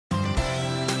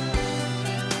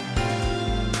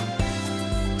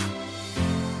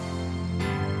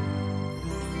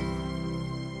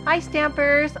Hi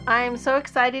Stampers! I'm so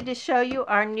excited to show you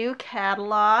our new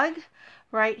catalog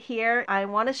right here. I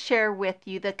want to share with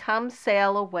you the Come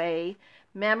Sail Away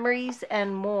Memories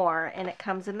and More, and it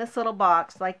comes in this little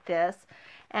box like this,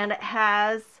 and it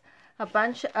has a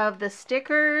bunch of the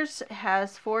stickers. It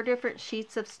has 4 different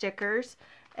sheets of stickers.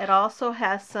 It also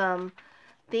has some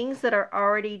things that are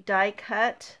already die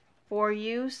cut for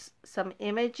you, some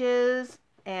images,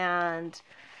 and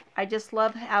I just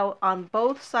love how on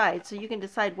both sides, so you can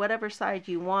decide whatever side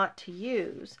you want to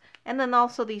use, and then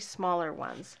also these smaller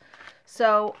ones.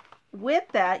 So with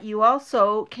that, you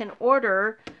also can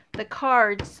order the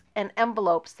cards and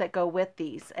envelopes that go with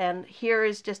these, and here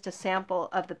is just a sample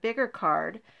of the bigger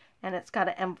card, and it's got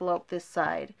an envelope this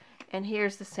side, and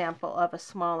here's the sample of a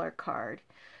smaller card.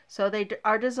 So they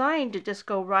are designed to just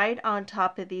go right on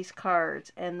top of these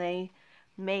cards, and they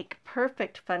make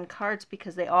perfect fun cards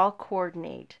because they all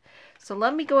coordinate. So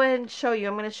let me go ahead and show you.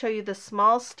 I'm going to show you the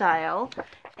small style,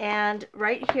 and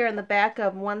right here in the back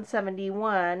of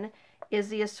 171 is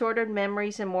the assorted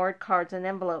memories and more cards and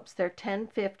envelopes. They're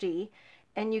 $10.50,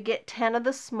 and you get 10 of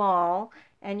the small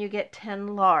and you get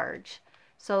 10 large.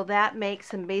 So that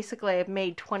makes, and basically I've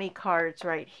made 20 cards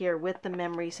right here with the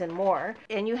memories and more,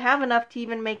 and you have enough to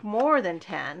even make more than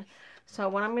 10. So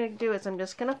what I'm going to do is I'm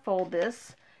just going to fold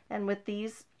this. And with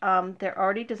these, they're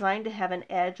already designed to have an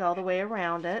edge all the way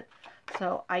around it.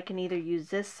 So I can either use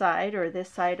this side or this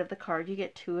side of the card. You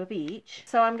get 2 of each.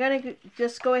 So I'm going to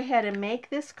just go ahead and make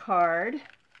this card.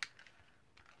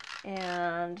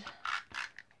 And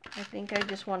I think I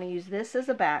just want to use this as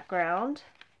a background.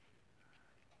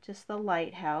 Just the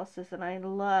lighthouses. And I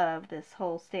love this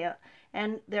whole stamp.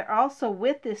 And there also,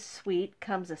 with this suite,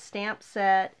 comes a stamp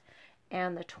set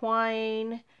and the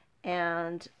twine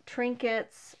and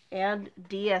trinkets and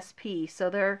DSP.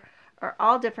 So there are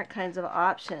all different kinds of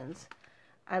options.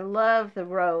 I love the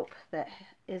rope that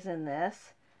is in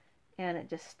this, and it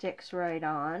just sticks right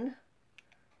on.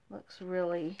 Looks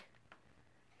really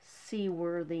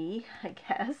seaworthy, I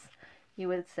guess you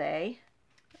would say.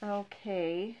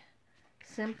 Okay,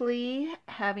 simply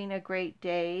having a great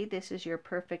day. This is your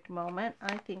perfect moment.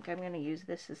 I think I'm going to use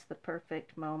this as the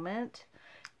perfect moment.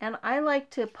 And I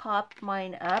like to pop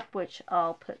mine up, which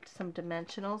I'll put some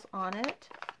dimensionals on it.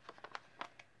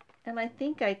 And I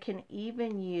think I can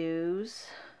even use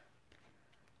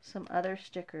some other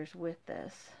stickers with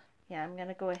this. Yeah, I'm going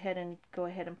to go ahead and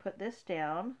put this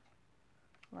down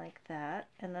like that.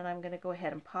 And then I'm going to go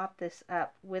ahead and pop this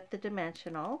up with the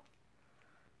dimensional.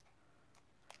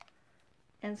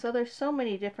 And so there's so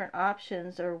many different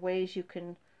options or ways you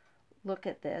can look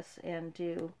at this and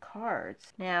do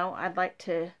cards. Now I'd like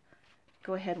to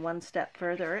go ahead one step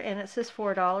further, and it says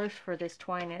 $4 for this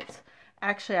twine. It's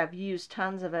actually, I've used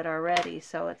tons of it already,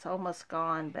 so it's almost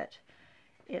gone, but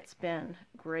it's been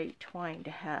great twine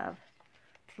to have.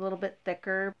 It's a little bit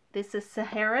thicker. This is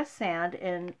Sahara Sand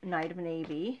in Night of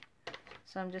Navy.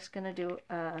 So I'm just going to do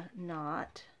a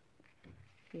knot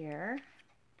here,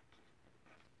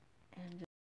 and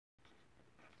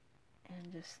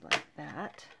just like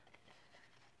that.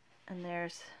 And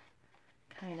there's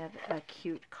kind of a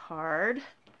cute card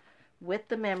with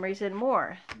the memories and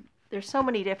more. There's so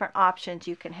many different options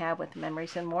you can have with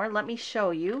memories and more. Let me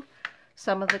show you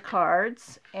some of the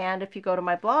cards, and if you go to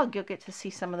my blog, you'll get to see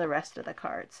some of the rest of the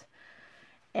cards.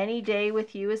 Any day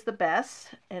with you is the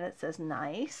best, and it says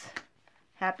nice.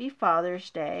 Happy Father's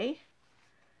Day.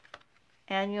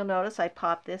 And you'll notice I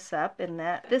popped this up, and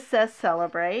that this says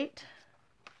celebrate.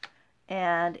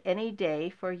 And any day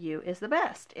for you is the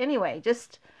best. Anyway,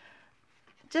 just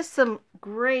some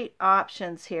great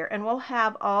options here, and we'll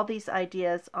have all these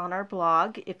ideas on our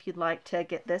blog if you'd like to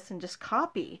get this and just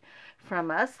copy from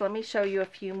us. Let me show you a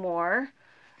few more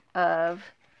of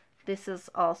this. Is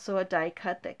also a die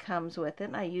cut that comes with it,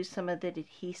 and I use some of the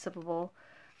adhesible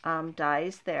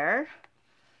dies there.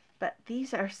 But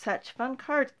these are such fun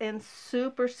cards and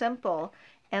super simple.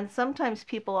 And sometimes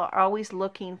people are always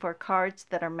looking for cards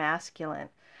that are masculine.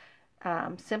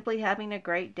 Simply having a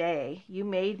great day. You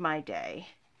made my day.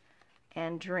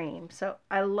 And dream. So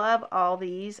I love all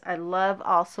these. I love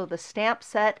also the stamp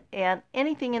set, and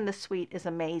anything in the suite is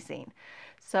amazing.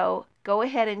 So go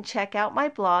ahead and check out my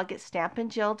blog at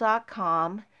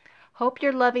stampinjill.com. Hope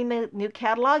you're loving the new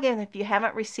catalog, and if you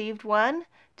haven't received one,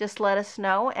 just let us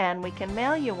know and we can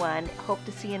mail you one. Hope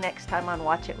to see you next time on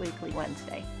Watch It Weekly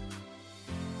Wednesday.